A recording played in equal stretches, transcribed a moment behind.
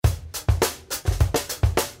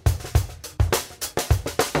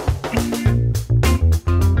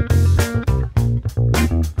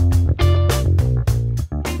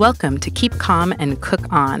Welcome to Keep Calm and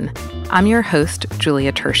Cook On. I'm your host,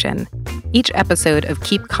 Julia Turshen. Each episode of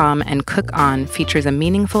Keep Calm and Cook On features a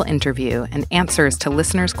meaningful interview and answers to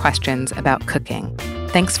listeners' questions about cooking.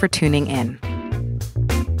 Thanks for tuning in.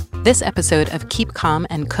 This episode of Keep Calm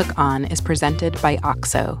and Cook On is presented by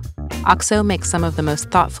OXO. OXO makes some of the most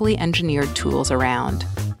thoughtfully engineered tools around.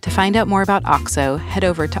 To find out more about OXO, head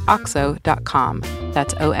over to oxo.com.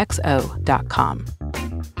 That's OXO.com.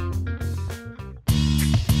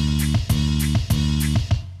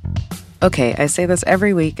 Okay, I say this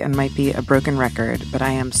every week and might be a broken record, but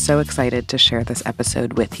I am so excited to share this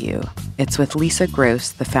episode with you. It's with Lisa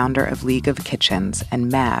Gross, the founder of League of Kitchens,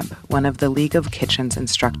 and Mab, one of the League of Kitchens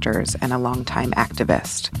instructors and a longtime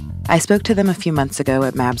activist. I spoke to them a few months ago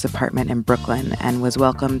at Mab's apartment in Brooklyn and was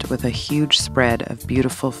welcomed with a huge spread of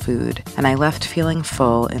beautiful food, and I left feeling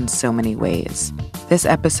full in so many ways. This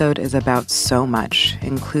episode is about so much,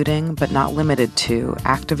 including, but not limited to,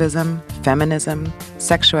 activism, feminism,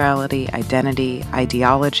 sexuality, identity,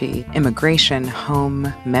 ideology, immigration,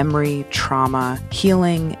 home, memory, trauma,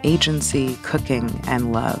 healing, agency, cooking,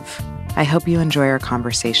 and love. I hope you enjoy our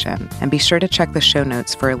conversation, and be sure to check the show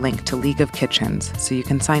notes for a link to League of Kitchens so you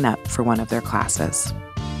can sign up for one of their classes.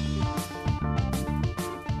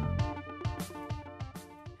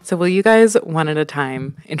 So will you guys, one at a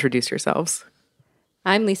time, introduce yourselves?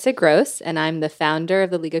 I'm Lisa Gross, and I'm the founder of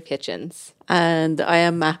the League of Kitchens. And I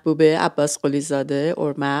am Mahboube Abbas Qolizadeh,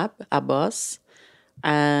 or Mab Abbas,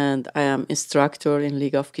 and I am instructor in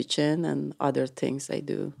League of Kitchen and other things I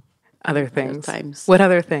do. Other things? Other times. What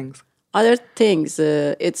other things? Other things,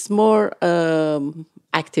 it's more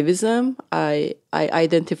activism. I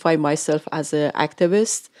identify myself as an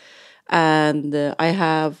activist, and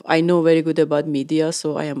I know very good about media,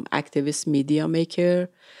 so I am activist media maker,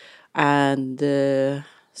 and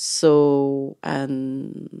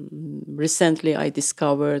recently I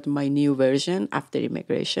discovered my new version after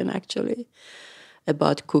immigration, actually,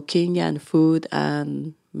 about cooking and food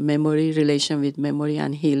and memory, relation with memory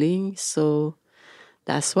and healing. So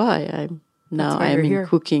that's why I'm in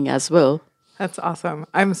cooking as well. That's awesome.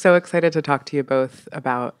 I'm so excited to talk to you both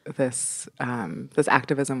about this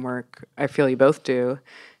activism work I feel you both do,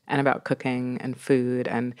 and about cooking and food.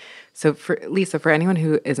 And so for Lisa, for anyone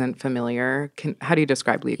who isn't familiar, how do you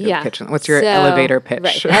describe League of Kitchens? What's your elevator pitch?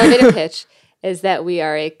 Right, the elevator pitch is that we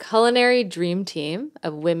are a culinary dream team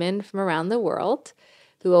of women from around the world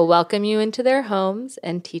who will welcome you into their homes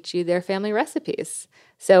and teach you their family recipes.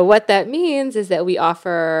 So what that means is that we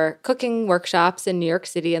offer cooking workshops in New York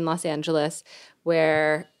City and Los Angeles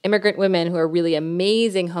where immigrant women who are really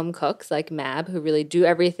amazing home cooks like Mab, who really do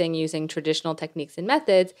everything using traditional techniques and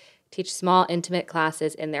methods, teach small, intimate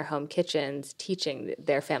classes in their home kitchens, teaching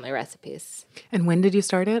their family recipes. And when did you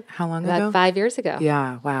start it? How long ago? About 5 years ago.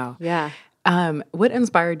 Yeah, wow. Yeah. What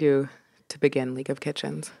inspired you to begin League of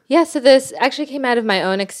Kitchens? Yeah, so this actually came out of my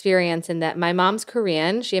own experience in that my mom's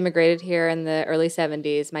Korean. She immigrated here in the early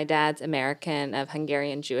 70s. My dad's American of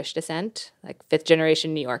Hungarian Jewish descent, like fifth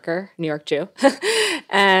generation New York Jew.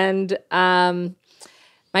 And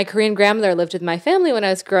my Korean grandmother lived with my family when I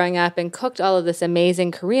was growing up and cooked all of this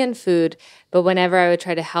amazing Korean food. But whenever I would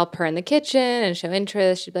try to help her in the kitchen and show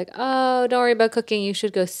interest, she'd be like, oh, don't worry about cooking. You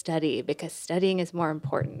should go study because studying is more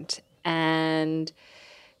important. And,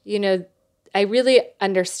 you know, I really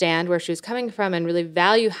understand where she was coming from and really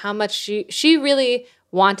value how much she really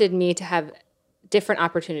wanted me to have different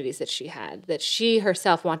opportunities that she had, that she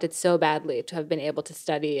herself wanted so badly to have been able to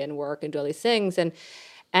study and work and do all these things.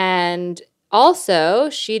 And also,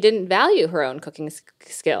 she didn't value her own cooking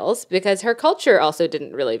skills because her culture also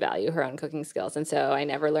didn't really value her own cooking skills. And so I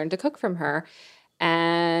never learned to cook from her.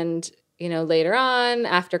 And, you know, later on,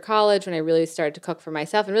 after college, when I really started to cook for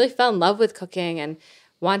myself and really fell in love with cooking and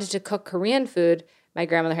wanted to cook Korean food, my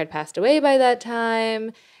grandmother had passed away by that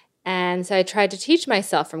time. And so I tried to teach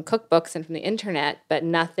myself from cookbooks and from the internet, but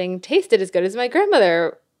nothing tasted as good as my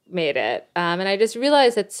grandmother made it. And I just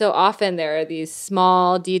realized that so often there are these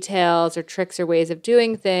small details or tricks or ways of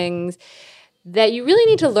doing things that you really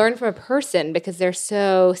need to learn from a person because they're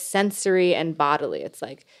so sensory and bodily. It's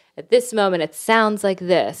like, at this moment, it sounds like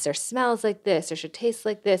this, or smells like this, or should taste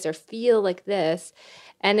like this, or feel like this.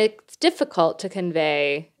 And it's difficult to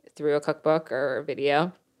convey through a cookbook or a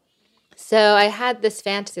video. So I had this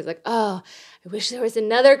fantasy of like, oh, I wish there was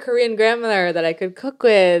another Korean grandmother that I could cook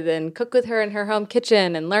with and cook with her in her home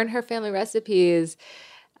kitchen and learn her family recipes.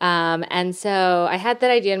 And so I had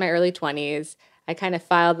that idea in my early 20s. I kind of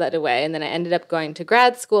filed that away. And then I ended up going to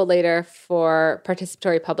grad school later for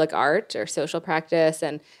participatory public art or social practice.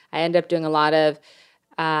 And I ended up doing a lot of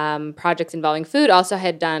projects involving food. Also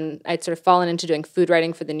I'd sort of fallen into doing food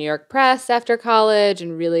writing for the New York Press after college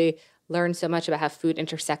and really learned so much about how food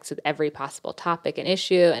intersects with every possible topic and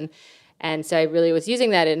issue. And so I really was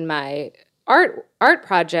using that in my art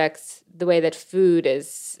projects, the way that food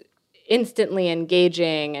is instantly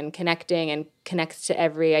engaging and connecting and connects to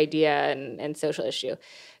every idea and social issue.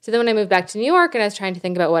 So then when I moved back to New York and I was trying to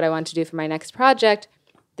think about what I wanted to do for my next project,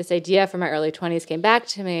 this idea from my early 20s came back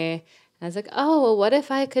to me. And I was like, oh, well, what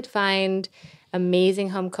if I could find amazing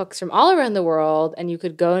home cooks from all around the world and you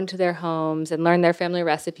could go into their homes and learn their family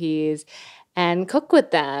recipes and cook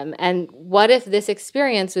with them? And what if this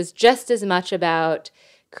experience was just as much about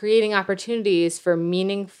creating opportunities for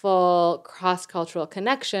meaningful cross-cultural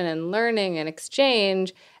connection and learning and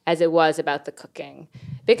exchange as it was about the cooking?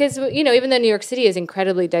 Because, even though New York City is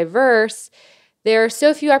incredibly diverse, there are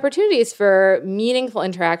so few opportunities for meaningful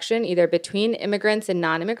interaction, either between immigrants and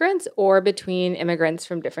non-immigrants or between immigrants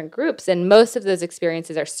from different groups. And most of those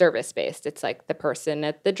experiences are service-based. It's like the person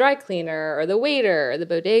at the dry cleaner or the waiter or the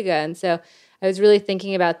bodega. And so I was really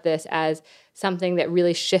thinking about this as something that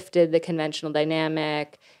really shifted the conventional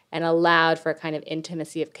dynamic and allowed for a kind of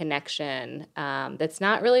intimacy of connection that's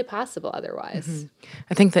not really possible otherwise. Mm-hmm.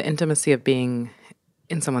 I think the intimacy of being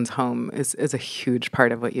in someone's home is a huge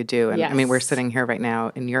part of what you do. And Yes. I mean, we're sitting here right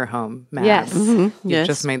now in your home, Matt. Yes. Mm-hmm. You've Yes.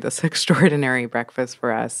 just made this extraordinary breakfast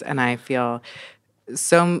for us. And I feel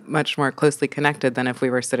so much more closely connected than if we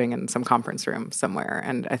were sitting in some conference room somewhere.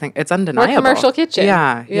 And I think it's undeniable. commercial kitchen.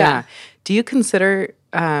 Yeah. Do you consider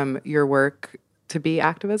your work to be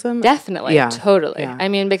activism? Definitely. Yeah. Totally. Yeah. I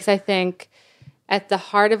mean, because I think at the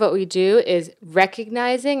heart of what we do is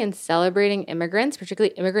recognizing and celebrating immigrants,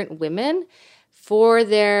 particularly immigrant women, for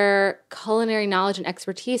their culinary knowledge and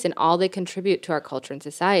expertise and all they contribute to our culture and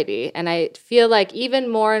society. And I feel like even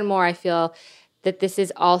more and more, I feel that this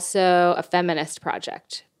is also a feminist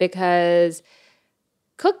project because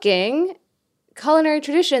culinary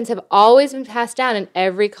traditions have always been passed down in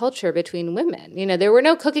every culture between women. There were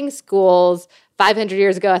no cooking schools 500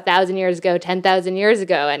 years ago, 1,000 years ago, 10,000 years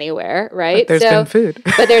ago anywhere, right? But there's been food.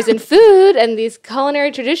 But there's been food, and these culinary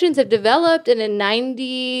traditions have developed, and in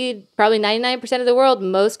probably 99% of the world,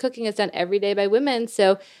 most cooking is done every day by women.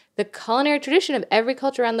 So the culinary tradition of every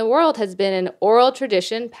culture around the world has been an oral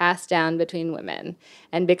tradition passed down between women.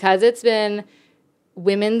 And because it's been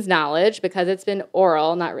women's knowledge, because it's been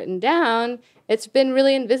oral, not written down, it's been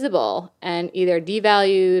really invisible and either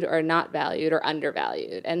devalued or not valued or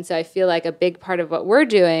undervalued. And so I feel like a big part of what we're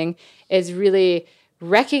doing is really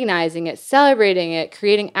recognizing it, celebrating it,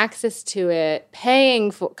 creating access to it,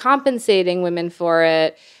 compensating women for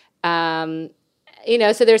it. So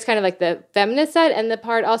there's kind of like the feminist side and the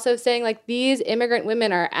part also saying like these immigrant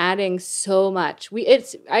women are adding so much.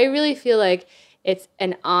 I really feel like it's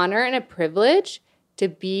an honor and a privilege to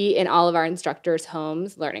be in all of our instructors'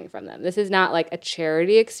 homes learning from them. This is not like a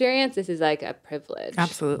charity experience. This is like a privilege.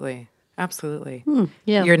 Absolutely. Absolutely.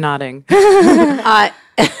 Yeah. You're nodding.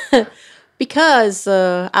 Because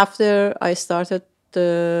after I started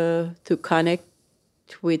to connect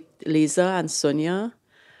with Lisa and Sonia,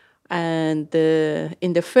 and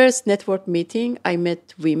in the first network meeting, I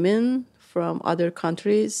met women from other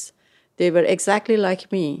countries. They were exactly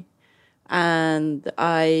like me. And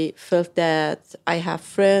I felt that I have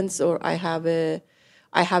friends or I have a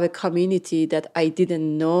community that I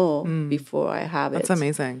didn't know before I have it. That's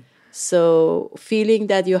amazing. So feeling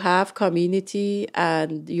that you have community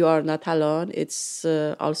and you are not alone, it's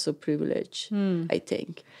also privilege, I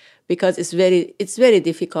think. Because it's very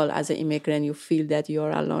difficult as an immigrant, you feel that you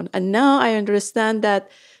are alone. And now I understand that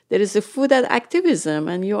there is a food activism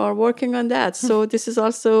and you are working on that. So this is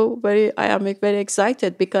also I am very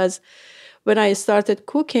excited because when I started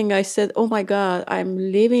cooking, I said, oh my God,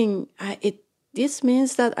 this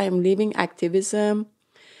means that I'm living activism.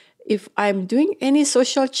 If I'm doing any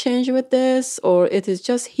social change with this, or it is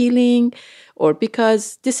just healing, or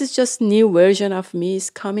because this is just new version of me is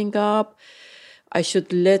coming up, I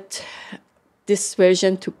should let this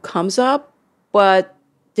version to comes up, but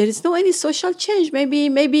there is no any social change.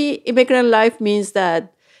 Maybe immigrant life means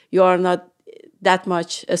that you are not that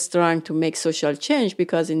much strong to make social change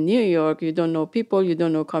because in New York, you don't know people, you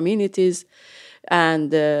don't know communities.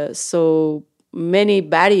 And so many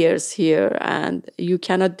barriers here and you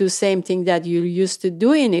cannot do same thing that you used to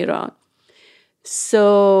do in Iran.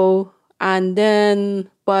 So,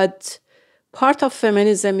 but part of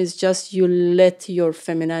feminism is just you let your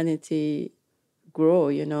femininity grow,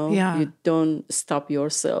 Yeah. You don't stop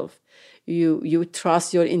yourself. You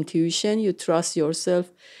trust your intuition, you trust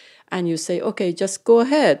yourself. And you say, okay, just go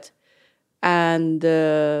ahead. And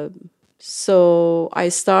So I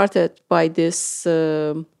started by this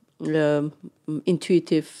um,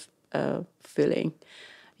 intuitive feeling.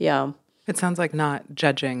 Yeah. It sounds like not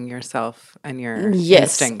judging yourself and your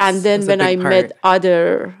Yes, instincts and then is a when I big met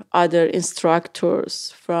part. other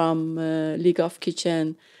instructors from League of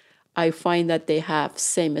Kitchen, I find that they have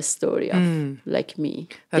same story of like me.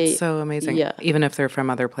 That's so amazing. Yeah, Even if they're from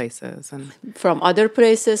other places. And from other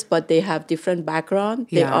places, but they have different background.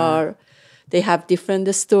 Yeah. They have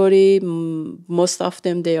different story. Most of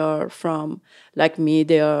them they are from like me.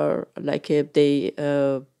 They are like they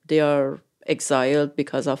are exiled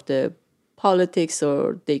because of the politics,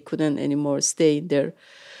 or they couldn't anymore stay in their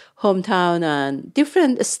hometown, and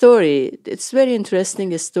different story. It's very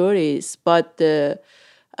interesting stories, but the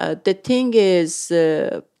thing is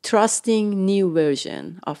trusting new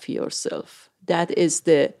version of yourself. That is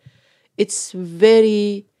it's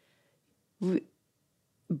very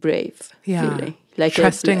brave Yeah. feeling. Like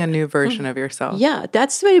Trusting a new version of yourself. yeah,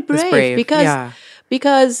 that's very brave,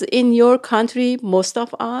 because Yeah. in your country, most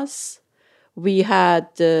of us we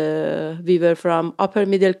were from upper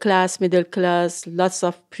middle class, lots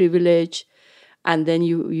of privilege, and then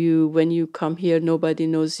you when you come here, nobody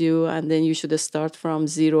knows you, and then you should start from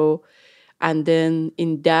zero. And then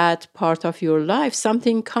in that part of your life,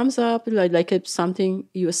 something comes up, something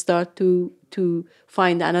you start to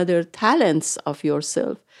find another talents of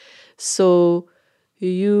yourself. So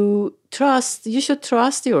you should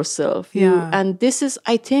trust yourself. Yeah. And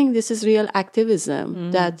I think this is real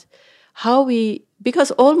activism, that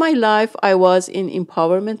because all my life I was in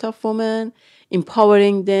empowerment of women,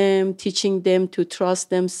 empowering them, teaching them to trust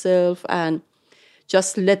themselves, and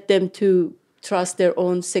just let them to trust their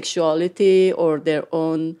own sexuality, or their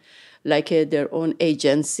own their own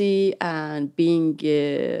agency, and being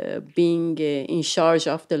in charge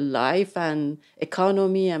of the life and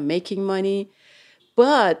economy and making money.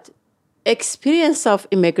 But experience of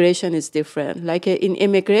immigration is different. In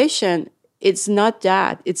immigration, it's not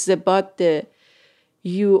that. It's about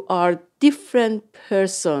you are different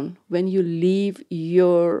person when you leave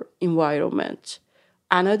your environment.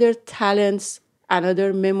 Another talents,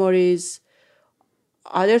 another memories,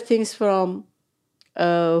 other things from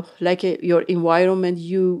your environment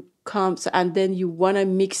you comes, and then you want to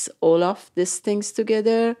mix all of these things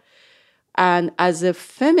together. And as a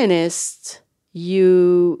feminist,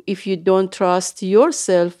 if you don't trust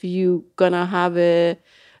yourself, you gonna have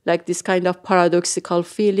this kind of paradoxical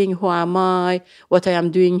feeling: who am I, what I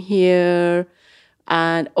am doing here,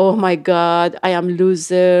 and oh my god, I am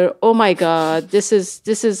loser, oh my god, this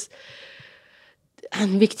is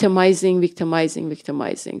and victimizing.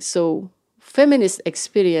 So feminist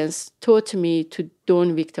experience taught me to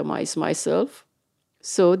don't victimize myself.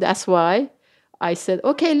 So that's why I said,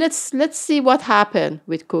 okay, let's see what happened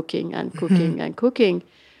with cooking and cooking and cooking.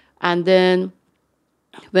 And then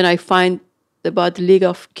when I find about League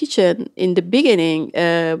of Kitchen in the beginning,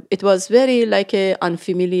 it was very like a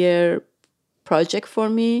unfamiliar project for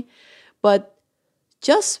me. But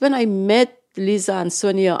just when I met Lisa and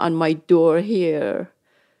Sonia on my door here,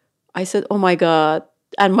 I said, oh my God.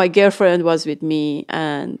 And my girlfriend was with me,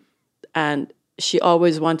 and she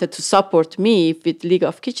always wanted to support me with League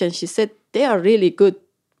of Kitchen. She said, they are really good.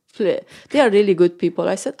 They are really good people.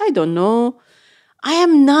 I said, I don't know. I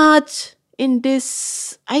am not in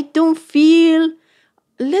this. I don't feel.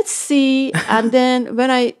 Let's see. And then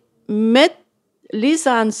when I met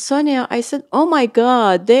Lisa and Sonia, I said, oh my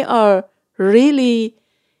God, they are really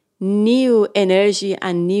new energy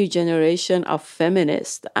and new generation of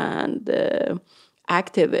feminists and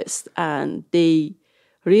activists, and they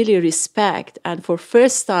really respect. And for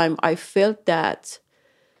first time, I felt that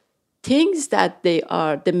things that they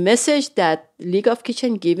are, the message that League of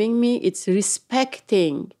Kitchen giving me, it's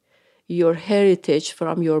respecting your heritage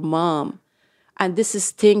from your mom. And this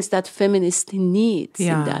is things that feminists needs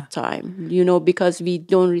in that time, because we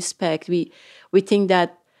don't respect. We think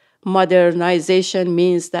that modernization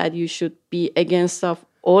means that you should be against of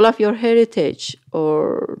all of your heritage,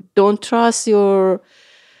 or don't trust your,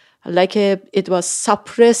 it was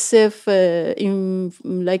suppressive in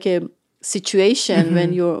like a situation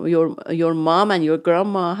when your mom and your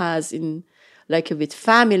grandma has in with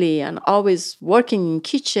family and always working in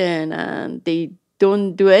kitchen, and they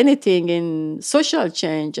don't do anything in social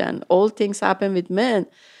change, and all things happen with men.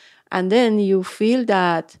 And then you feel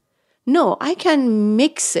that, no, I can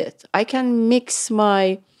mix it. I can mix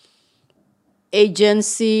my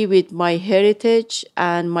agency with my heritage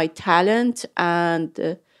and my talent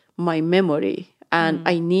and my memory. And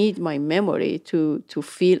I need my memory to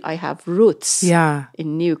feel I have roots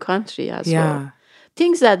in new country as well.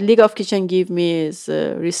 Things that League of Kitchen give me is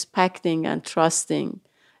respecting and trusting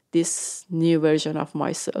this new version of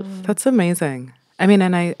myself. That's amazing. I mean,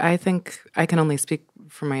 and I think I can only speak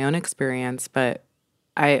from my own experience, but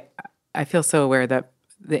I feel so aware that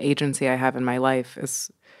the agency I have in my life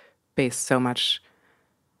is based so much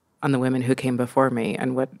on the women who came before me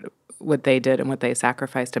and what they did and what they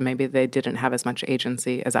sacrificed. And maybe they didn't have as much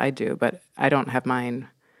agency as I do, but I don't have mine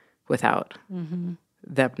without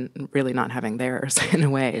them really not having theirs in a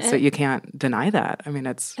way. So you can't deny that. I mean,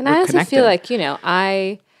 And I also feel like,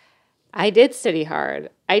 I did study hard.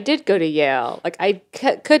 I did go to Yale. Like I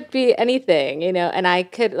could be anything, and I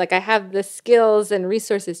could, I have the skills and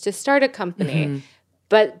resources to start a company.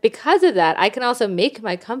 But because of that, I can also make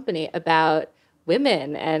my company about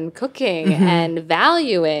women and cooking and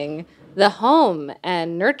valuing the home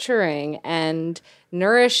and nurturing and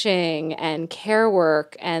nourishing and care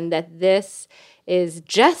work, and that this is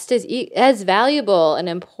just as valuable and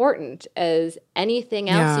important as anything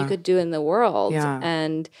else you could do in the world.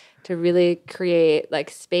 And to really create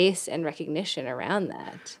space and recognition around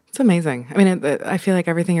that. It's amazing. I mean, I feel like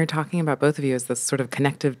everything you're talking about, both of you, is this sort of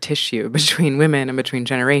connective tissue between women and between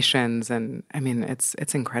generations. And I mean, it's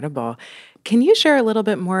incredible. Can you share a little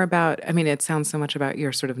bit more about, I mean, it sounds so much about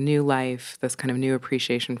your sort of new life, this kind of new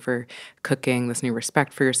appreciation for cooking, this new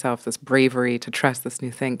respect for yourself, this bravery to trust this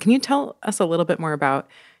new thing. Can you tell us a little bit more about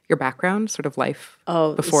your background, sort of life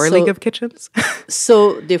before League of Kitchens?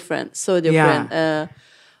 So different. Yeah.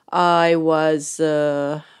 I was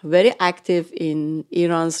very active in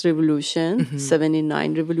Iran's revolution,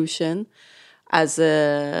 79 revolution, as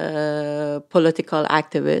a political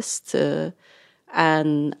activist.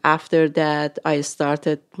 And after that, I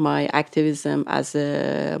started my activism as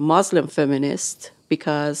a Muslim feminist,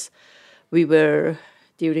 because we were,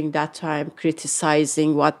 during that time,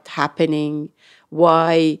 criticizing what's happening,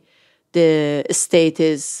 why the state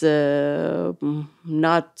is not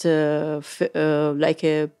the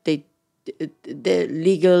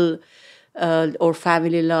legal or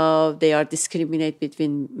family law. They are discriminate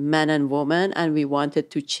between men and women, and we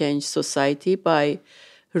wanted to change society by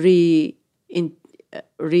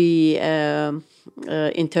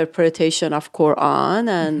interpretation of Quran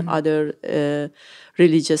and other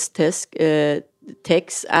religious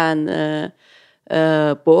texts and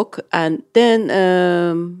book. And then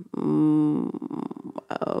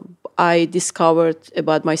I discovered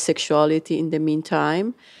about my sexuality in the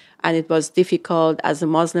meantime, and it was difficult as a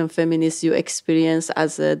Muslim feminist. You experience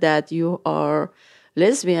that you are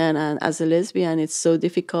lesbian, and as a lesbian, it's so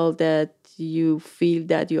difficult that you feel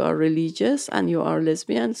that you are religious and you are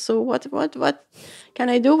lesbian. So what can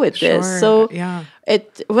I do with this? So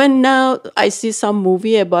when now I see some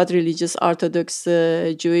movie about religious Orthodox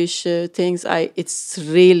Jewish things, it's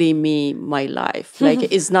really my life.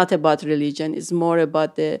 It's not about religion. It's more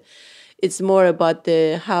about the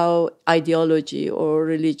how ideology or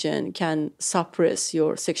religion can suppress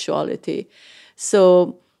your sexuality.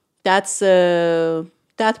 So that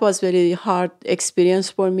was very hard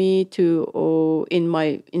experience for me to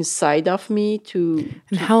inside of me to.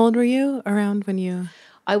 And how old were you around when you?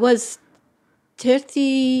 I was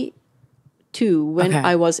 32 when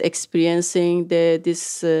I was experiencing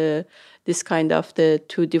this kind of the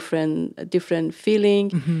two different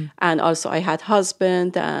feeling, and also I had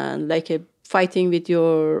husband and fighting with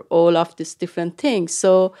all of these different things.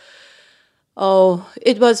 So.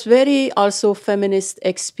 It was very also feminist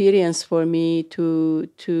experience for me to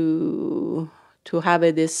have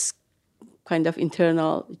this kind of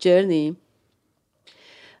internal journey.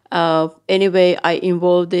 Anyway, I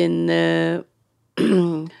involved in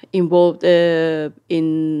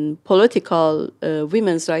political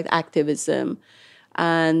women's rights activism,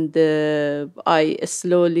 and I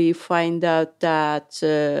slowly find out that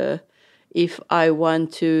if I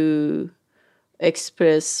want to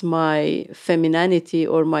express my femininity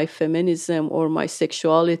or my feminism or my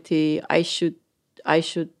sexuality, I should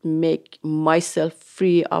make myself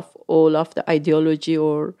free of all of the ideology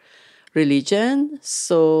or religion.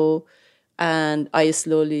 So, and I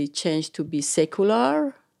slowly changed to be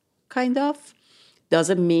secular, kind of.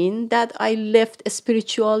 Doesn't mean that I left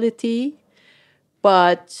spirituality,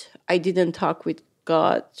 but I didn't talk with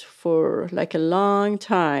God for a long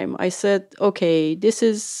time. I said, okay,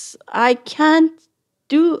 I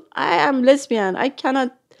am lesbian. I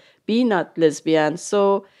cannot be not lesbian.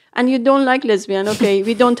 So, and you don't like lesbian. Okay,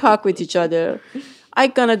 we don't talk with each other.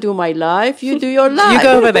 I'm gonna do my life. You do your life. You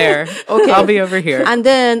go over there. Okay. I'll be over here. And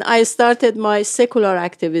then I started my secular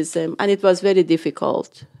activism, and it was very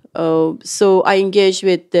difficult. So I engaged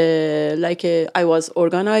with I was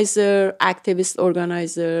activist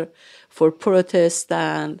organizer for protest,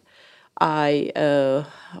 and I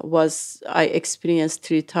experienced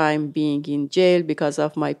 3 times being in jail because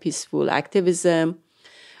of my peaceful activism,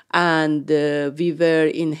 and we were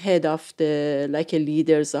in head of the like a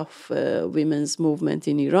leaders of women's movement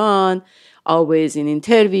in Iran, always in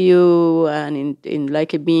interview and in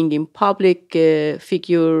like a being in public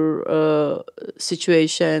figure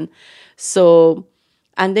situation. So,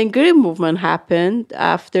 and then Green Movement happened.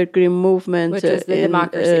 After Green Movement, which is the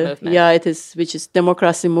democracy movement. Yeah, which is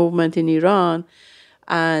democracy movement in Iran,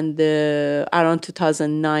 and around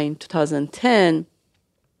 2009, 2010.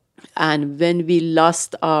 And when we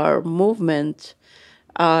lost our movement,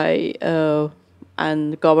 and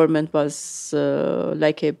government was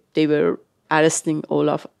they were arresting all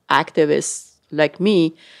of activists like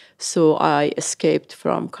me. So I escaped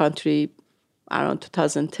from country around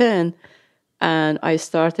 2010, and I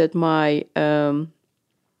started my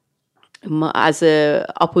as a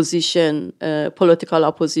opposition, political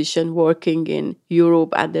opposition, working in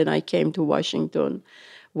Europe, and then I came to Washington,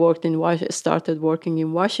 started working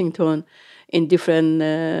in Washington in different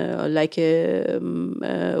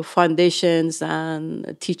foundations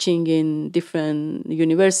and teaching in different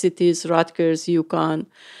universities, Rutgers, UConn,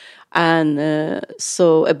 and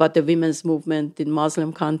so about the women's movement in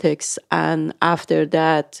Muslim context. And after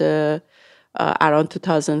that, around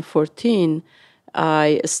 2014,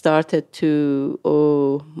 I started to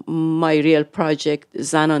my real project,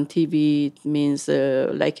 Zan on TV. It means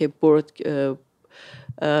like a board, it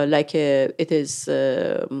is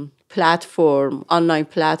platform, online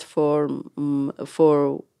platform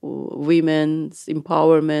for women's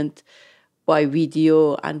empowerment by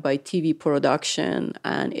video and by TV production,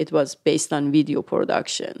 and it was based on video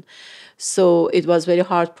production. So it was very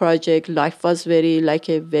hard project. Life was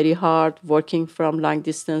very hard, working from long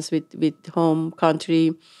distance with home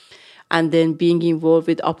country, and then being involved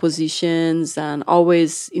with oppositions and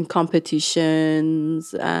always in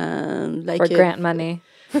competitions and for grant money.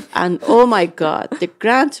 And oh my God, the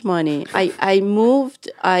grant money. I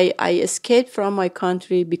escaped from my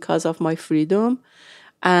country because of my freedom.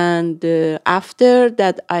 And after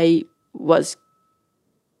that, I was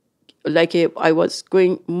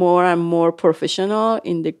going more and more professional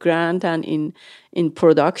in the grant and in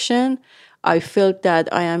production. I felt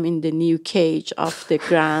that I am in the new cage of the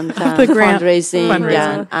grant and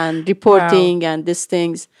fundraising and reporting and these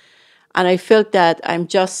things. And I felt that I'm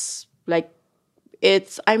just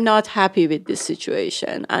I'm not happy with this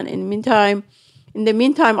situation. And in the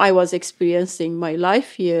meantime, I was experiencing my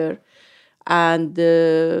life here. And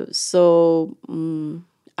and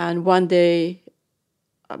one day,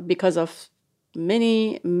 because of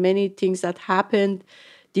many, many things that happened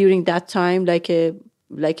during that time,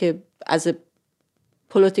 as a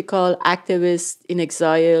political activist in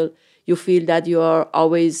exile, you feel that you are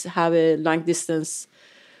always have a long distance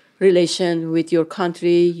relation with your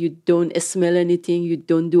country. You don't smell anything, you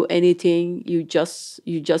don't do anything, you just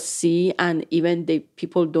see, and even the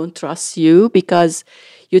people don't trust you because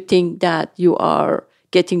you think that you are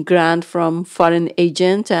getting grant from foreign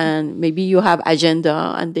agent and maybe you have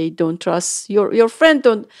agenda, and they don't trust your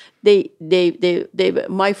friend.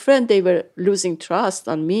 My friend, they were losing trust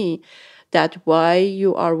on me, that why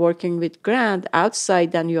you are working with grant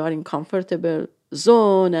outside and you are in comfortable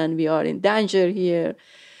zone and we are in danger here.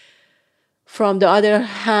 From the other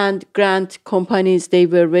hand, grant companies, they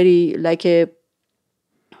were very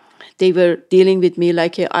they were dealing with me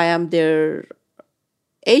like I am their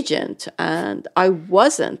agent, and I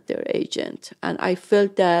wasn't their agent. And I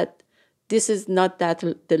felt that this is not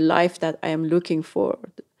the life that I am looking for.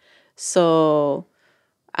 So,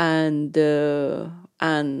 and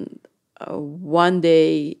one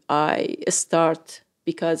day I start,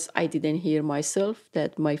 because I didn't hear myself,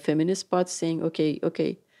 that my feminist part saying, okay,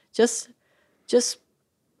 just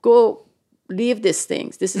go leave these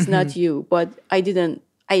things. This is not you. But I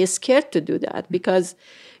was scared to do that, because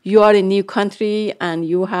you are in a new country and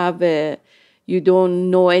you don't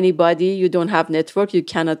know anybody, you don't have network, you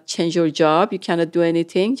cannot change your job, you cannot do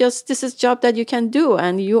anything. Just this is job that you can do,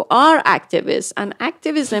 and you are activist. And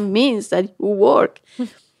activism means that you work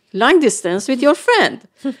long distance with your friend.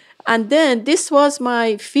 And then this was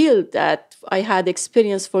my field that I had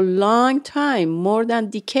experience for a long time, more than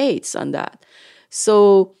decades on that.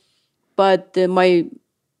 So, but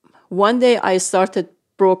one day I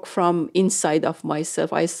broke from inside of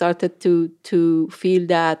myself. I started to feel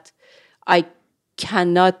that I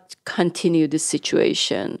cannot continue this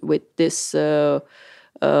situation with this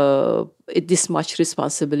much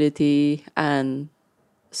responsibility. And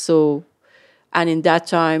so, and in that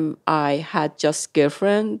time I had just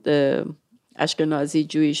girlfriend, Ashkenazi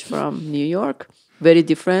Jewish from New York, very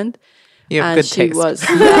different. You have and good she taste. was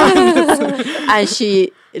and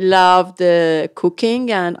she loved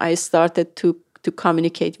cooking, and I started to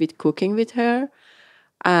communicate with cooking with her,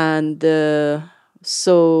 and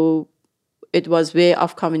so it was way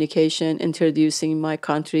of communication, introducing my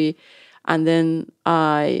country, and then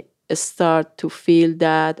I start to feel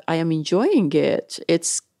that I am enjoying it.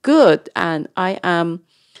 It's good, and I am.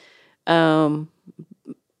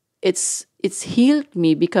 It's healed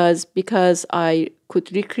me because I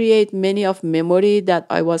could recreate many of memory that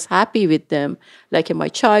I was happy with them, like in my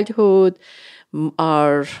childhood,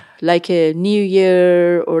 or like a New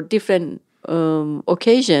Year or different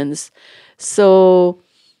occasions. So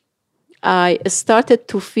I started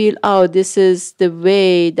to feel, oh, this is the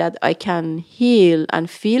way that I can heal and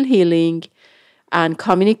feel healing and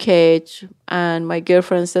communicate. And my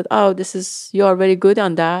girlfriend said, oh, you are very good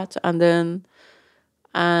on that. And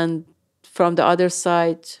from the other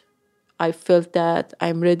side, I felt that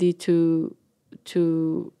I'm ready to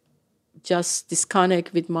just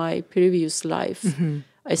disconnect with my previous life.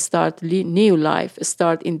 I start new life,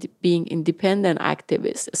 start being independent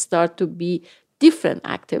activist, start to be different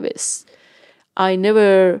activists. In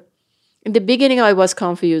the beginning, I was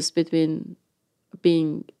confused between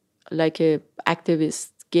being like a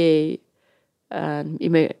activist, gay, and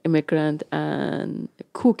immigrant, and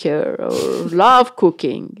cooker, or love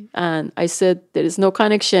cooking. And I said, there is no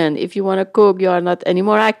connection. If you want to cook, you are not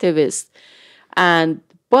anymore activist.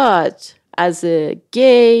 But as a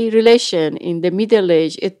gay relation in the Middle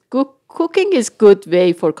Age, cooking is good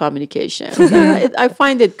way for communication. I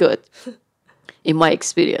find it good in my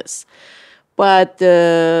experience. But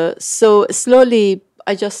so slowly,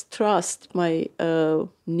 I just trust my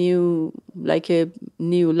new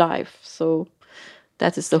life. So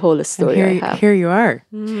that is the whole story I have. Here you are.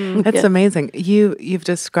 That's amazing. You've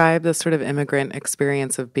described the sort of immigrant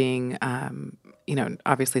experience of being,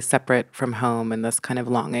 obviously separate from home, and this kind of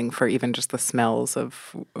longing for even just the smells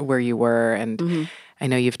of where you were. And I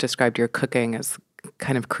know you've described your cooking as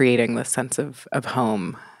kind of creating the sense of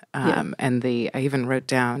home. And I even wrote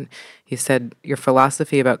down, you said your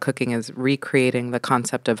philosophy about cooking is recreating the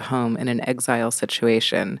concept of home in an exile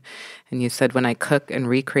situation. And you said, when I cook and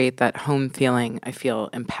recreate that home feeling, I feel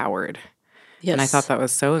empowered. Yes. And I thought that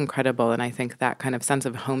was so incredible. And I think that kind of sense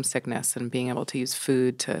of homesickness and being able to use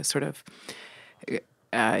food to sort of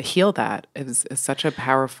heal that is such a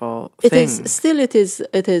powerful thing. It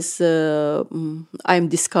is, I'm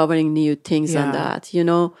discovering new things on that,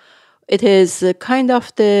 It is kind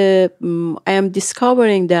of I am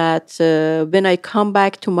discovering that when I come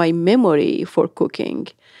back to my memory for cooking,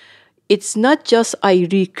 it's not just I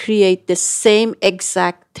recreate the same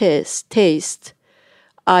exact taste.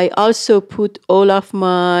 I also put all of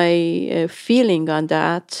my feeling on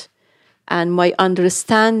that and my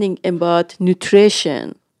understanding about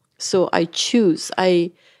nutrition. So I choose.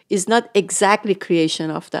 It's not exactly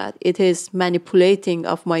creation of that. It is manipulating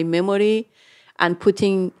of my memory and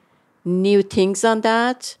putting new things on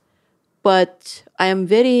that. But I am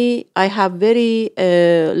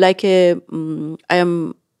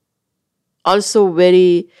also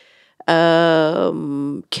very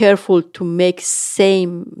careful to make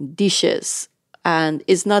same dishes. And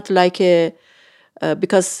it's not like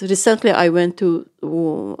because recently I went to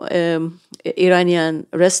Iranian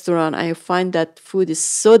restaurant. I find that food is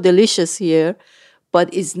so delicious here,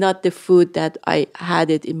 but it's not the food that I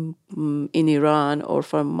had it in Iran or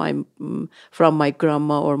from my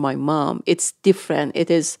grandma or my mom. It's different.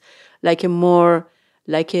 It is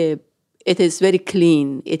it is very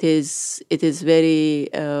clean. It is very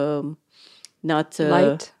not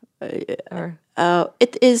light.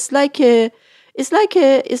 It is it's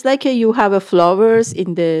like you have a flowers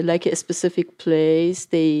in a specific place.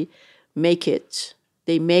 They make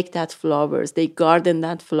that flowers. They garden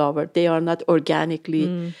that flower. They are not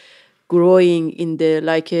organically growing in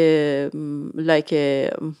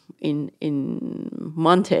in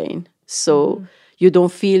mountain. So you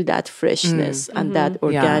don't feel that freshness and that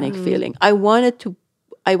organic feeling. I want to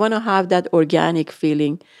have that organic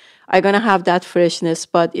feeling. I'm gonna have that freshness,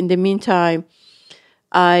 but in the meantime,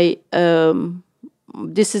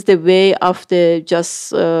 this is the way of the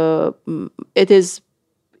just.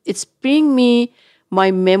 It's bring me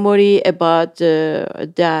my memory about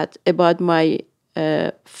about my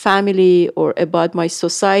family or about my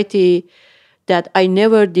society that I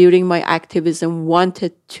never during my activism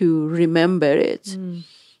wanted to remember it.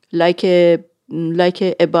 Like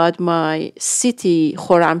about my city,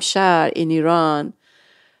 Khorramshahr in Iran,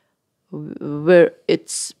 where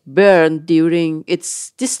it's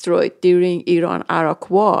destroyed during Iran-Iraq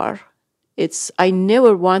war. I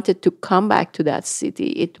never wanted to come back to that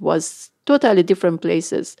city. It was totally different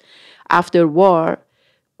places. after war.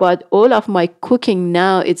 But all of my cooking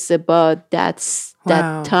now, it's about that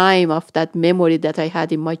time of that memory that I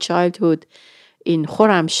had in my childhood in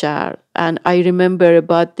Khorramshahr. And I remember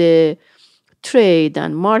about the trade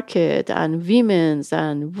and market and women's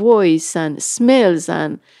and voice and smells.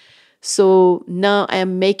 And so now I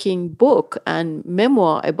am making book and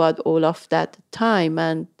memoir about all of that time.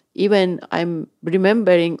 And even I'm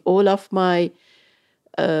remembering all of my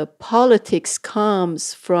politics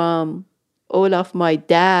comes from all of my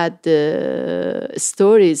dad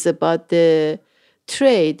stories about the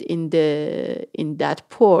trade in that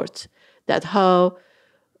port, that how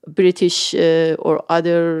British or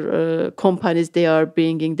other companies, they are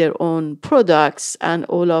bringing their own products, and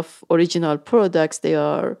all of original products they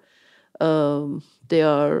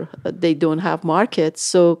don't have markets.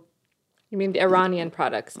 So You mean the Iranian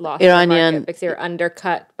products lost Iranian- the market because they were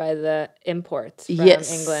undercut by the imports from Yes.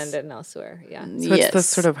 England and elsewhere. Yeah. So it's this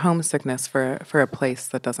sort of homesickness for a place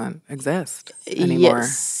that doesn't exist anymore.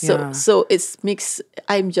 Yes. So it's mixed.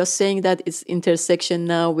 I'm just saying that it's intersection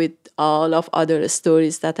now with all of other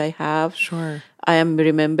stories that I have. Sure. I am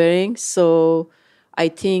remembering. So I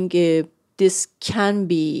think this can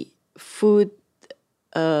be food.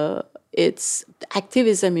 It's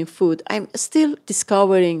activism in food. I'm still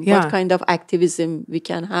discovering what kind of activism we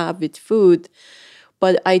can have with food.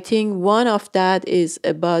 But I think one of that is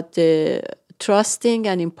about trusting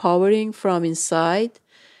and empowering from inside,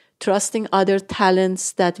 trusting other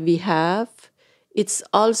talents that we have. It's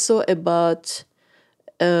also about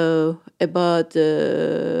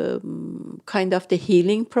kind of the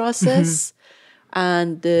healing process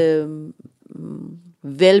and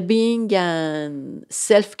well-being and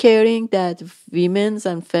self-caring that women's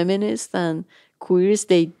and feminists and queers,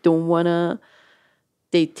 they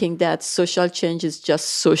think that social change is just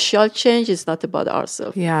social change. It's not about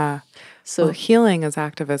ourselves. Yeah. So healing as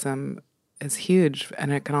activism is huge,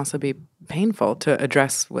 and it can also be painful to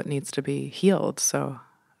address what needs to be healed. So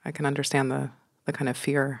I can understand the kind of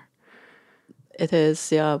fear. it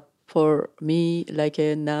is, yeah. For me, like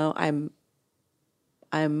now I'm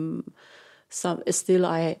still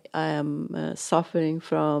I am suffering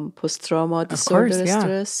from post-trauma disorder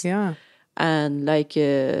stress. Yeah. And like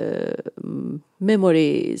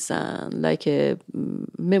memories and like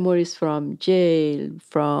memories from jail,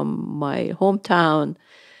 from my hometown,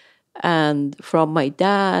 and from my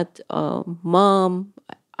dad, mom.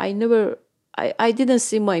 I didn't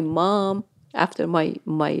see my mom after my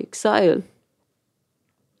exile.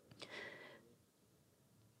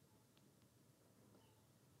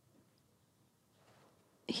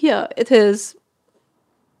 Yeah, it is.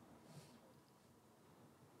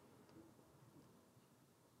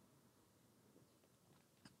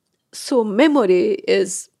 So memory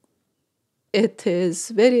is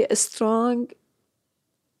very strong.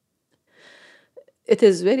 It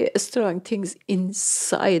is very strong things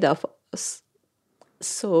inside of us.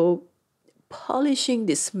 So polishing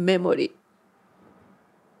this memories,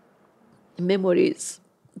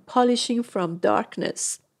 polishing from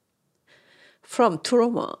darkness, from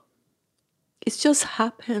trauma, it's just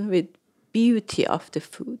happened with beauty of the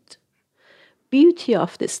food, beauty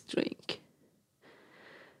of this drink,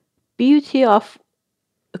 beauty of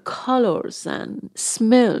colors and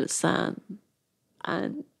smells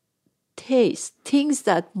and taste, things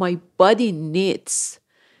that my body needs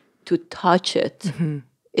to touch it.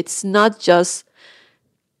 It's not just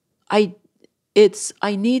I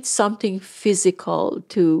need something physical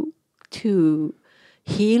to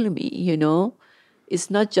heal me, It's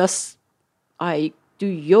not just I do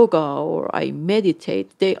yoga or I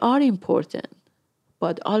meditate. They are important,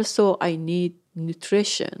 but also I need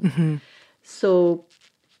nutrition. So,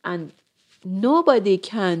 and nobody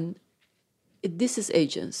can, this is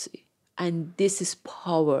agency and this is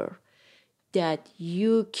power, that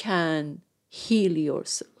you can heal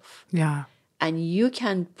yourself. Yeah. And you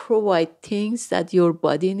can provide things that your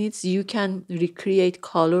body needs. You can recreate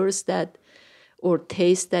colors that or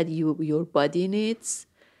taste that your body needs.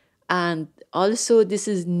 And also this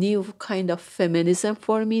is new kind of feminism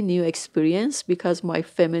for me, new experience, because my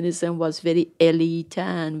feminism was very elite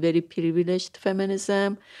and very privileged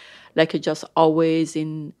feminism. Like just always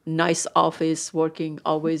in nice office, working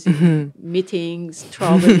always in meetings,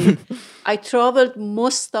 traveling. I traveled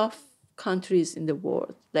most of countries in the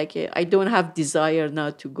world. Like I don't have desire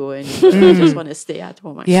now to go anywhere. I just want to stay at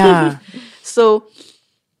home. Yeah. So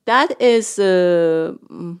that is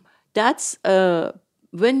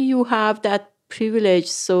when you have that privilege,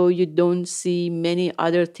 so you don't see many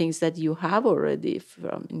other things that you have already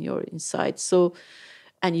from in your inside. So,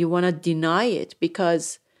 and you want to deny it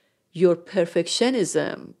because your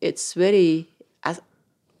perfectionism, it's very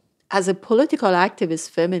as a political activist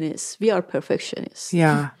feminist, we are perfectionists.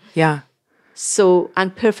 Yeah. Yeah. So,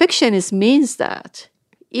 and perfectionist means that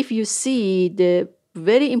if you see the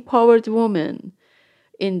very empowered woman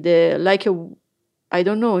in the, like a, I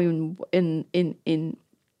don't know, in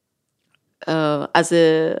as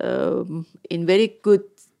a in very good,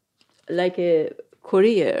 like a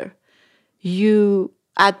career, you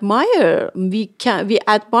admire, we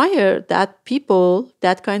admire that people,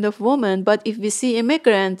 that kind of woman. But if we see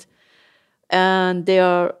immigrant and they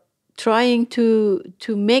are trying to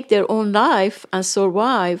make their own life and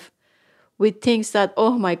survive, we think that,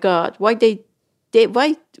 oh my God, why they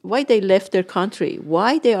left their country,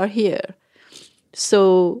 why they are here.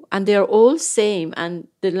 So, and they are all same, and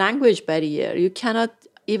the language barrier, you cannot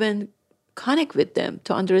even connect with them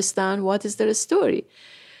to understand what is their story.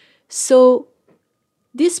 So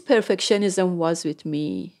this perfectionism was with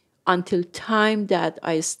me until time that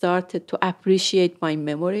I started to appreciate my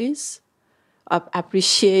memories,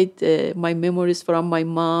 appreciate my memories from my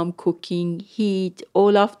mom, cooking, heat,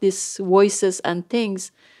 all of these voices and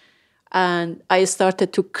things. And I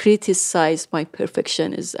started to criticize my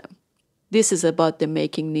perfectionism. This is about the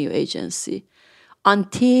Making New agency.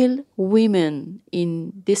 Until women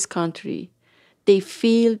in this country, they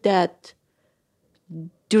feel that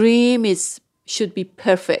dream should be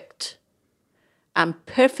perfect. And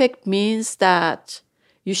perfect means that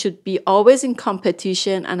you should be always in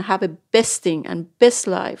competition and have a best thing and best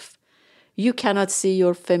life. You cannot see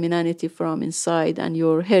your femininity from inside, and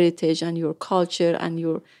your heritage and your culture and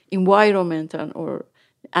your environment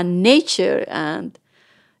and nature, and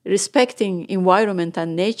respecting environment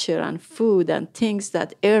and nature and food and things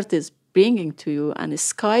that earth is bringing to you and the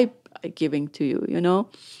sky giving to you, you know.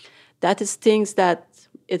 That is things that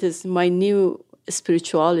it is my new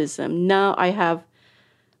spiritualism. Now I have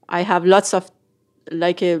lots of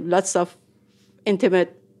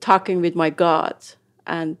intimate talking with my God,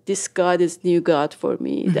 and this God is new God for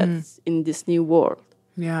me. That's in this new world.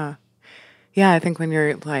 Yeah. Yeah, I think when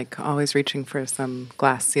you're like always reaching for some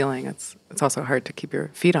glass ceiling, it's also hard to keep your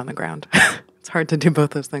feet on the ground. It's hard to do both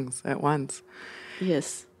those things at once.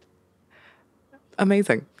 Yes.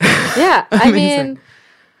 Amazing. Yeah, I mean,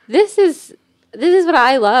 this is what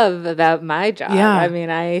I love about my job. Yeah, I mean,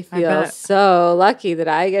 I feel bet. so lucky that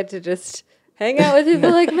I get to just hang out with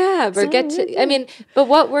people like Mab, or but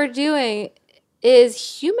what we're doing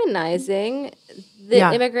is humanizing the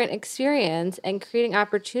immigrant experience and creating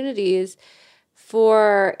opportunities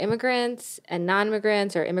for immigrants and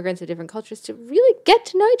non-immigrants or immigrants of different cultures to really get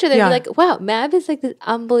to know each other. Yeah. And be like, wow, Mab is like this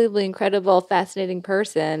unbelievably incredible, fascinating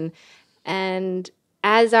person. And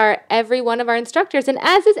as are every one of our instructors, and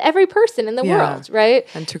as is every person in the world, right?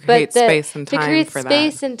 And to create space and time to create for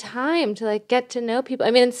space that. and time to like get to know people.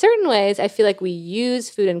 I mean, in certain ways, I feel like we use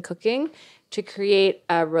food and cooking to create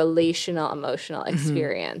a relational, emotional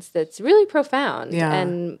experience that's really profound. Yeah.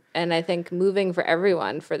 And I think moving for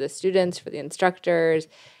everyone, for the students, for the instructors,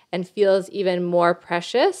 and feels even more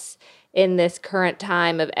precious in this current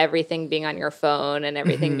time of everything being on your phone and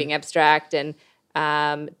everything being abstract and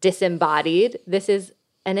disembodied. This is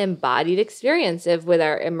an embodied experience with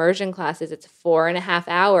our immersion classes. It's 4.5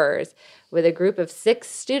 hours with a group of 6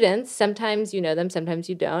 students. Sometimes you know them, sometimes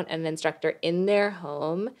you don't, and an instructor in their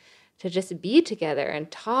home to just be together and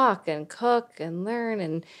talk and cook and learn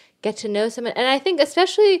and get to know someone. And I think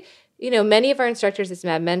especially, you know, many of our instructors, as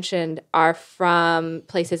Mab mentioned, are from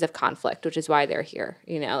places of conflict, which is why they're here.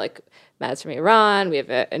 You know, like Mab's from Iran. We have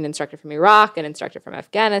an instructor from Iraq, an instructor from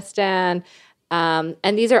Afghanistan.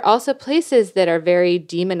 And these are also places that are very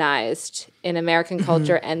demonized in American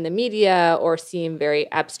culture and the media, or seem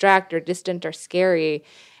very abstract or distant or scary.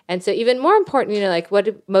 And so even more important, you know, like what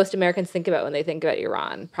do most Americans think about when they think about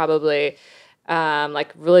Iran? Probably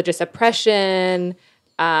like religious oppression,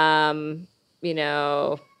 you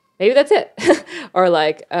know, maybe that's it. Or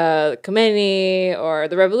like Khomeini or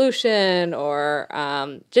the revolution, or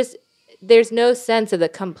just there's no sense of the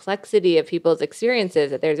complexity of people's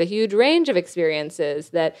experiences, that there's a huge range of experiences,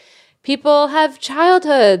 that people have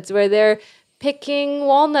childhoods where they're picking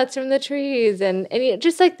walnuts from the trees and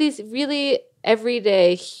just like these really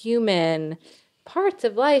everyday human parts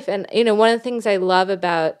of life. And, you know, one of the things I love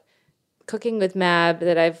about cooking with Mab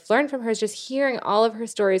that I've learned from her is just hearing all of her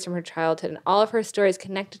stories from her childhood and all of her stories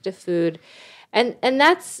connected to food. And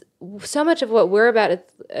that's so much of what we're about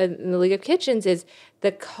in the League of Kitchens, is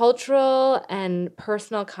the cultural and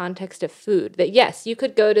personal context of food. That, yes, you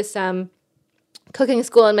could go to some cooking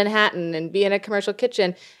school in Manhattan and be in a commercial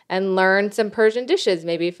kitchen and learn some Persian dishes,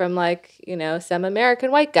 maybe from like, you know, some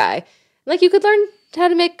American white guy. Like you could learn how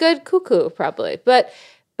to make good kuku probably. But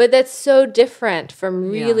But that's so different from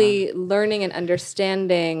really learning and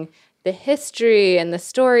understanding the history and the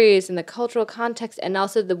stories and the cultural context and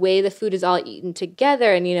also the way the food is all eaten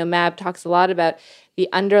together. And, Mab talks a lot about the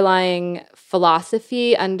underlying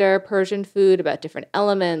philosophy under Persian food, about different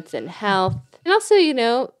elements and health. And also,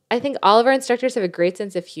 I think all of our instructors have a great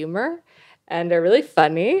sense of humor and are really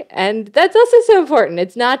funny. And that's also so important.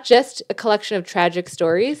 It's not just a collection of tragic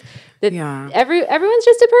stories. That everyone's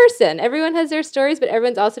just a person. Everyone has their stories, but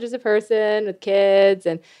everyone's also just a person with kids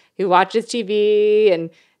and who watches TV and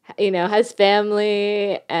has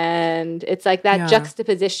family, and it's like that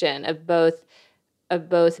juxtaposition of both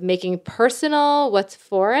making personal what's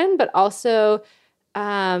foreign, but also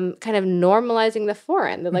kind of normalizing the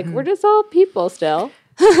foreign. That we're just all people still.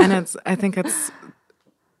 And I think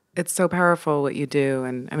it's so powerful what you do,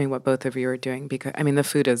 and I mean what both of you are doing, because I mean the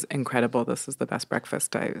food is incredible. This is the best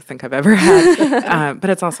breakfast I think I've ever had. But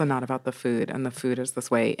it's also not about the food, and the food is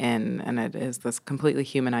this way in, and it is this completely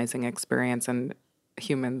humanizing experience. And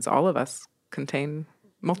humans, all of us, contain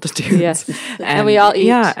multitudes. Yes, and we all eat.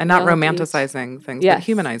 Yeah, and not romanticizing things, but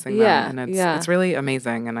humanizing them. And it's really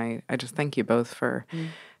amazing. And I just thank you both for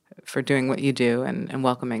doing what you do and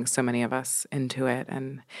welcoming so many of us into it.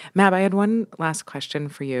 And Mab, I had one last question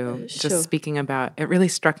for you. Just speaking about, it really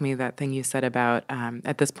struck me, that thing you said about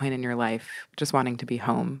at this point in your life, just wanting to be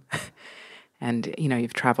home. And,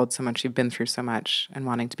 you've traveled so much, you've been through so much, and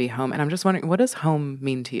wanting to be home. And I'm just wondering, what does home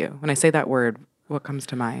mean to you? When I say that word, what comes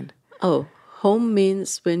to mind? Oh, home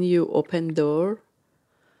means when you open door,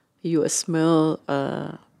 you smell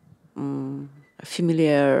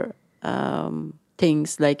familiar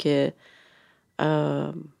things like a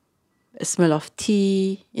smell of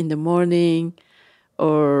tea in the morning,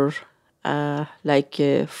 or like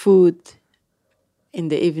food in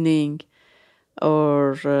the evening,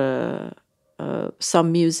 or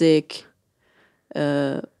some music,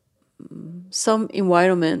 some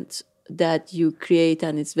environment that you create,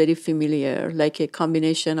 and it's very familiar, like a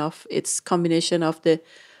combination of the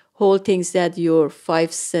whole things that your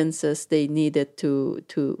five senses they needed to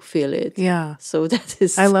feel it. Yeah. So that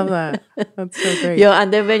is. I love that. That's so great. Yeah,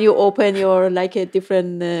 and then when you open your like a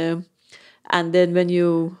different, and then when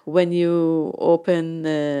you open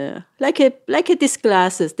like these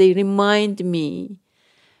glasses, they remind me.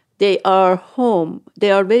 They are home.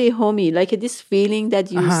 They are very homey. Like this feeling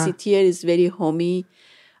that you sit here is very homey.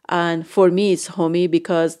 And for me, it's homey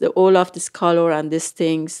because all of this color and these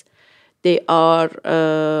things, they are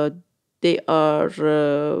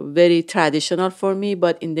very traditional for me.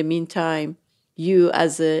 But in the meantime, you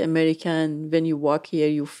as an American, when you walk here,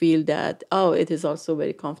 you feel that, it is also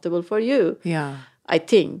very comfortable for you. Yeah. I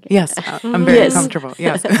think. Yes, I'm very comfortable.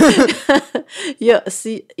 Yes.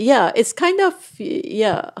 It's kind of,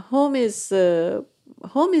 home is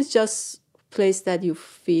just place that you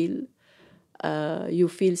feel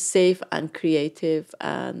safe and creative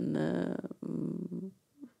and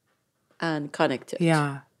connected.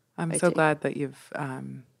 Yeah. I'm so glad that you've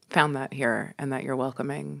found that here, and that you're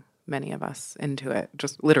welcoming many of us into it,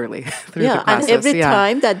 just literally through the process. And every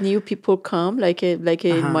time that new people come, like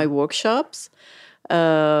in my workshops,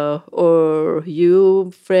 or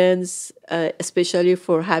you friends, especially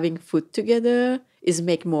for having food together, is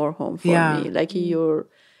make more home for me. Like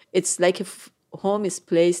it's like home is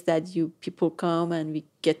place that people come and we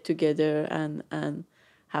get together and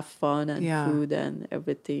have fun and food and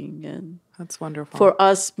everything. And that's wonderful. For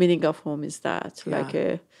us, meaning of home is that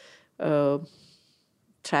like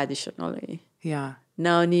traditionally. Yeah.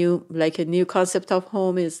 Now a new concept of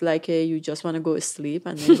home is like you just want to go sleep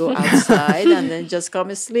and then go outside and then just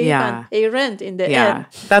come sleep and pay rent in the end.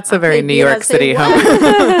 That's a very New York City home.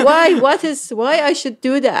 Why I should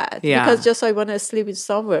do that? Yeah. Because just I want to sleep in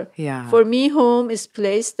somewhere. Yeah. For me, home is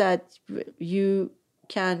place that you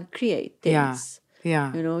can create things.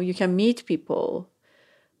 Yeah. You can meet people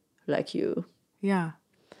like you. Yeah.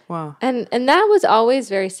 Wow. And that was always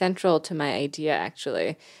very central to my idea,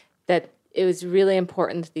 actually, that it was really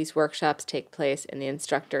important that these workshops take place in the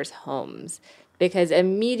instructors' homes, because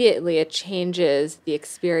immediately it changes the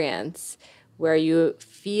experience where you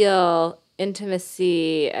feel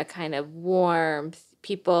intimacy, a kind of warmth.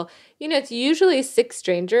 People, it's usually 6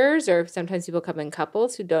 strangers, or sometimes people come in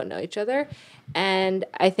couples who don't know each other. And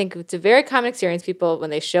I think it's a very common experience. People, when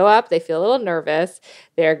they show up, they feel a little nervous.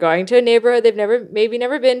 They're going to a neighborhood they've maybe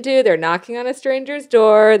never been to. They're knocking on a stranger's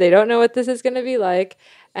door. They don't know what this is going to be like.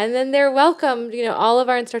 And then they're welcomed. All of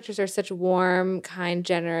our instructors are such warm, kind,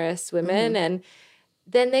 generous women. And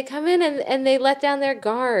then they come in and they let down their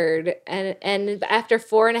guard. And after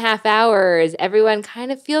 4.5 hours, everyone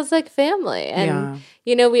kind of feels like family. And,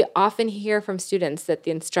 we often hear from students that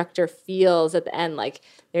the instructor feels at the end like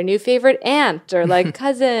their new favorite aunt or like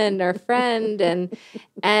cousin or friend.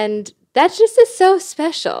 And that just is so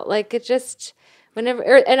special. Like it just...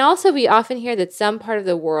 and also we often hear that some part of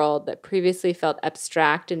the world that previously felt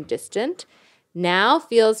abstract and distant now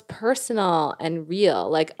feels personal and real.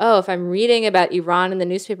 Like, oh, if I'm reading about Iran in the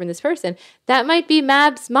newspaper and this person, that might be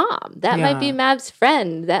Mab's mom. That might be Mab's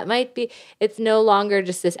friend. That might be, it's no longer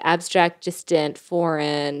just this abstract, distant,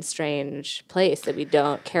 foreign, strange place that we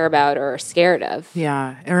don't care about or are scared of.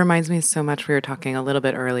 Yeah, it reminds me so much, we were talking a little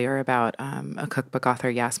bit earlier about a cookbook author,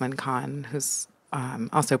 Yasmin Khan, who's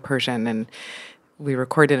also Persian, and we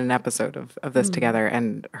recorded an episode of this together,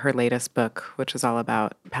 and her latest book, which is all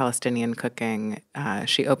about Palestinian cooking,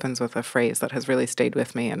 she opens with a phrase that has really stayed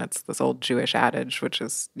with me, and it's this old Jewish adage, which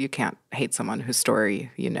is, you can't hate someone whose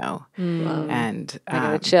story you know. Wow. And I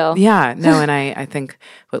gotta chill. Yeah, no, and I think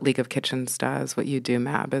what League of Kitchens does, what you do,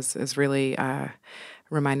 Mab, is really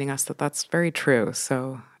reminding us that that's very true.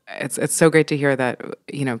 So it's so great to hear that,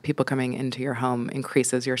 people coming into your home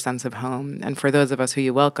increases your sense of home. And for those of us who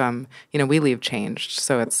you welcome, we leave changed.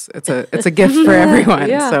 So it's a gift for everyone.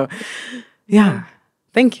 So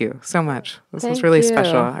thank you so much. This was really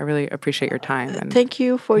special. I really appreciate your time. And thank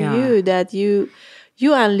you for you that you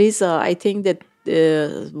and Lisa, I think that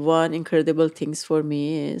one incredible things for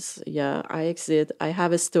me is, I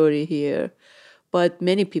have a story here, but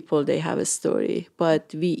many people, they have a story,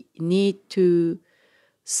 but we need to,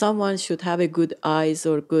 someone should have a good eyes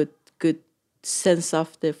or good sense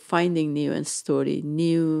of the finding new and story,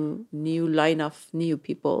 new line of new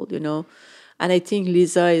people, And I think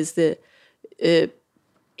Lisa is the,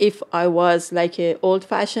 if I was like an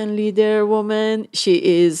old-fashioned leader woman, she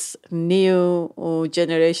is new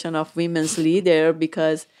generation of women's leader,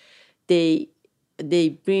 because they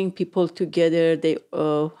bring people together,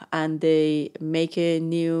 and they make a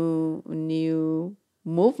new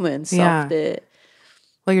movements of the.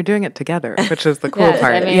 Well, you're doing it together, which is the cool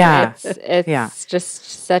part. I mean, it's just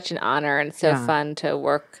such an honor, and so fun to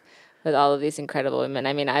work with all of these incredible women.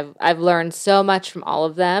 I mean, I've learned so much from all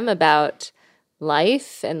of them about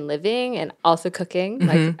life and living, and also cooking.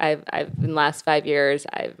 Like I've in the last 5 years,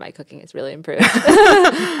 my cooking has really improved.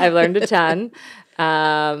 I've learned a ton.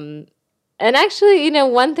 And actually,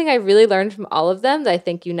 one thing I really learned from all of them that I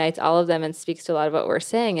think unites all of them and speaks to a lot of what we're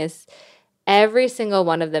saying is, every single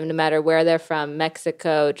one of them, no matter where they're from,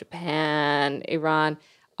 Mexico, Japan, Iran,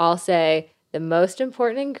 all say the most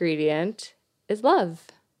important ingredient is love.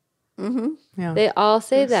 Mm-hmm. Yeah. They all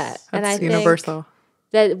say that. And I think universal.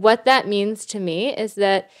 that what that means to me is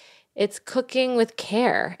that it's cooking with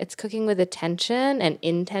care. It's cooking with attention and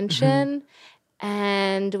intention.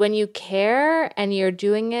 And when you care and you're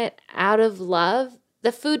doing it out of love,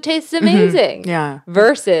 the food tastes amazing. Yeah.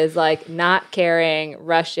 Versus like not caring,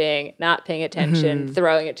 rushing, not paying attention,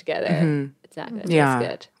 throwing it together. It's not good. Yeah. It's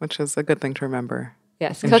good. Which is a good thing to remember.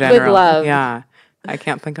 Yes. In Cook general. with love. Yeah. I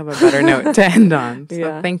can't think of a better note to end on.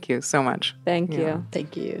 So thank you so much. Thank you.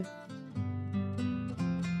 Thank you.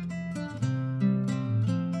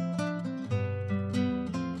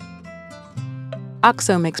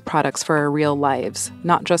 OXO makes products for our real lives,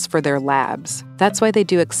 not just for their labs. That's why they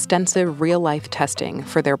do extensive real-life testing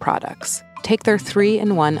for their products. Take their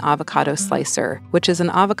 3-in-1 avocado slicer, which is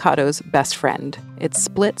an avocado's best friend. It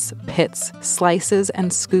splits, pits, slices,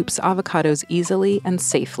 and scoops avocados easily and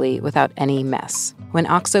safely without any mess. When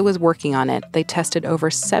OXO was working on it, they tested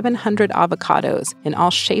over 700 avocados in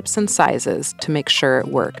all shapes and sizes to make sure it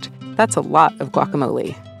worked. That's a lot of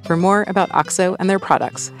guacamole. For more about OXO and their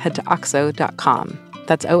products, head to OXO.com.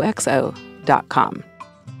 That's OXO.com.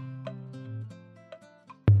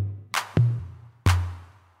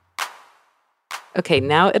 Okay,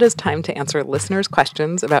 now it is time to answer listeners'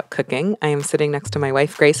 questions about cooking. I am sitting next to my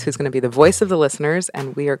wife, Grace, who's going to be the voice of the listeners,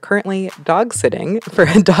 and we are currently dog sitting for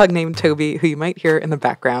a dog named Toby, who you might hear in the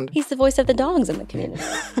background. He's the voice of the dogs in the community.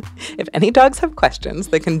 If any dogs have questions,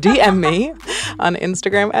 they can DM me on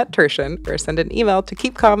Instagram @Tertian or send an email to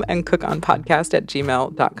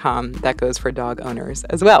keepcalmandcookonpodcast@gmail.com. That goes for dog owners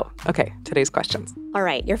as well. Okay, today's questions. All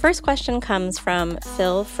right, your first question comes from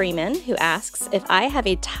Phil Freeman, who asks, if I have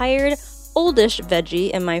a tired, oldish veggie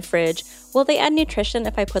in my fridge, will they add nutrition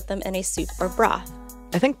if I put them in a soup or broth?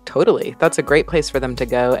 I think totally. That's a great place for them to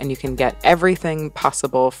go, and you can get everything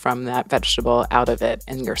possible from that vegetable out of it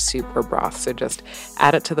in your soup or broth. So just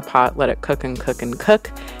add it to the pot, let it cook and cook and cook,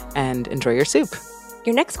 and enjoy your soup.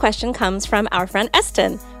 Your next question comes from our friend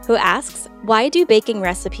Eston, who who asks, why do baking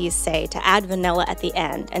recipes say to add vanilla at the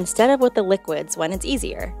end instead of with the liquids when it's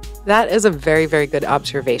easier? That is a very, very good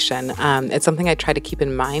observation. It's something I try to keep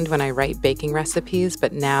in mind when I write baking recipes,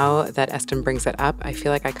 but now that Eston brings it up, I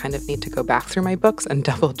feel like I kind of need to go back through my books and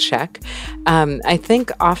double check. I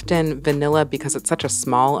think often vanilla, because it's such a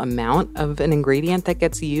small amount of an ingredient that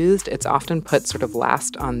gets used, it's often put sort of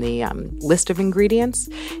last on the list of ingredients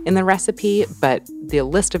in the recipe, but the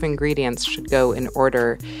list of ingredients should go in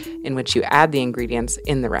order in which you add the ingredients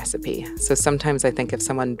in the recipe. So sometimes I think if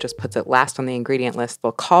someone just puts it last on the ingredient list,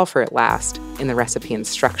 they'll call for it last in the recipe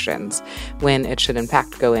instructions when it should in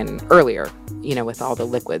fact go in earlier, with all the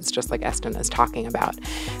liquids, just like Eston is talking about.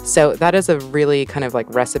 So that is a really kind of like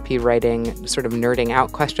recipe writing, sort of nerding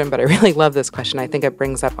out question, but I really love this question. I think it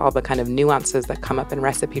brings up all the kind of nuances that come up in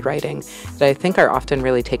recipe writing that I think are often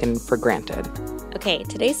really taken for granted. Okay,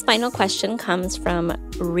 today's final question comes from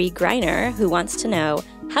Ree Greiner, who wants to know,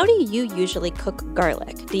 how do you usually cook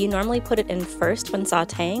garlic? Do you normally put it in first when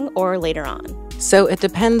sauteing or later on? So it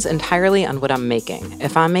depends entirely on what I'm making.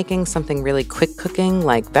 If I'm making something really quick cooking,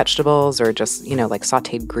 like vegetables or just, like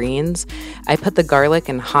sauteed greens, I put the garlic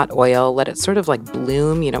in hot oil, let it sort of like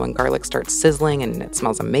bloom, when garlic starts sizzling and it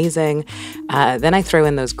smells amazing. Then I throw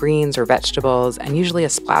in those greens or vegetables and usually a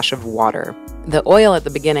splash of water. The oil at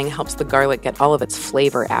the beginning helps the garlic get all of its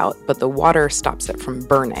flavor out, but the water stops it from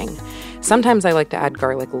burning. Sometimes I like to add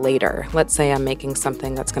garlic later. Let's say I'm making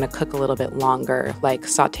something that's going to cook a little bit longer, like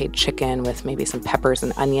sauteed chicken with maybe some peppers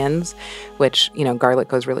and onions, which, garlic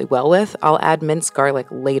goes really well with. I'll add minced garlic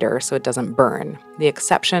later so it doesn't burn. The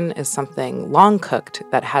exception is something long cooked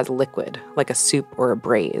that has liquid, like a soup or a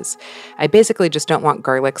braise. I basically just don't want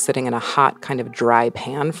garlic sitting in a hot, kind of dry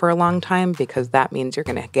pan for a long time because that means you're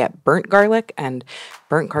going to get burnt garlic, and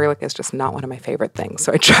burnt garlic is just not one of my favorite things,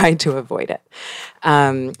 so I try to avoid it.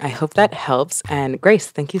 I hope that helps. And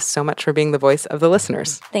Grace, thank you so much for being the voice of the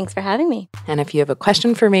listeners. Thanks for having me. And if you have a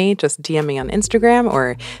question for me, just DM me on Instagram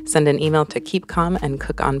or send an email to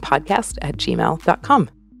keepcalmandcookonpodcast@gmail.com.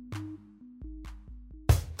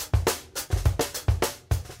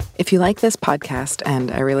 If you like this podcast,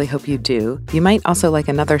 and I really hope you do, you might also like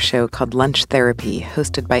another show called Lunch Therapy,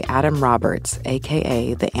 hosted by Adam Roberts,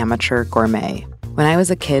 aka The Amateur Gourmet. When I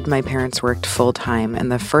was a kid, my parents worked full-time,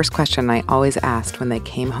 and the first question I always asked when they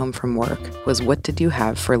came home from work was, "What did you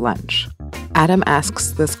have for lunch?" Adam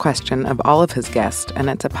asks this question of all of his guests, and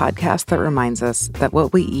it's a podcast that reminds us that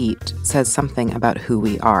what we eat says something about who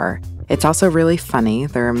we are. It's also really funny.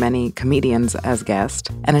 There are many comedians as guests,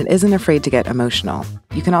 and it isn't afraid to get emotional.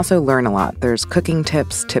 You can also learn a lot. There's cooking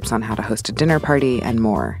tips, tips on how to host a dinner party, and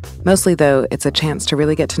more. Mostly, though, it's a chance to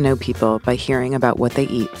really get to know people by hearing about what they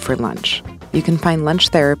eat for lunch. You can find Lunch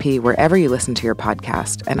Therapy wherever you listen to your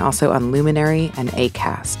podcast, and also on Luminary and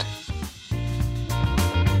Acast.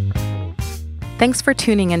 Thanks for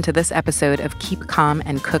tuning into this episode of Keep Calm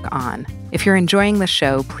and Cook On. If you're enjoying the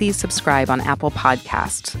show, please subscribe on Apple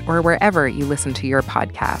Podcasts or wherever you listen to your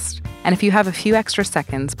podcast. And if you have a few extra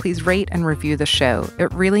seconds, please rate and review the show.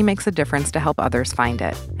 It really makes a difference to help others find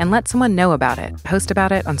it. And let someone know about it. Post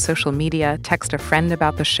about it on social media, text a friend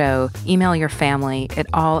about the show, email your family. It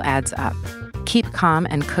all adds up. Keep Calm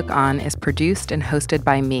and Cook On is produced and hosted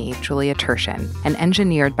by me, Julia Turshen, and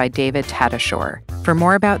engineered by David Tadashore. For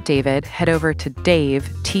more about David, head over to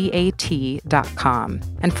davetat.com.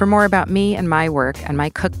 And for more about me and my work and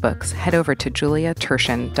my cookbooks, head over to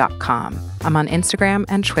juliaturshen.com. I'm on Instagram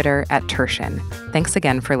and Twitter @Turshen. Thanks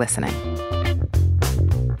again for listening.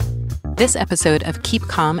 This episode of Keep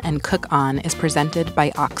Calm and Cook On is presented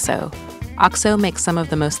by OXO. OXO makes some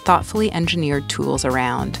of the most thoughtfully engineered tools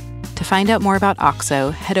around. To find out more about OXO,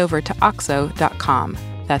 head over to oxo.com.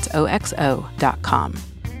 That's OXO.com.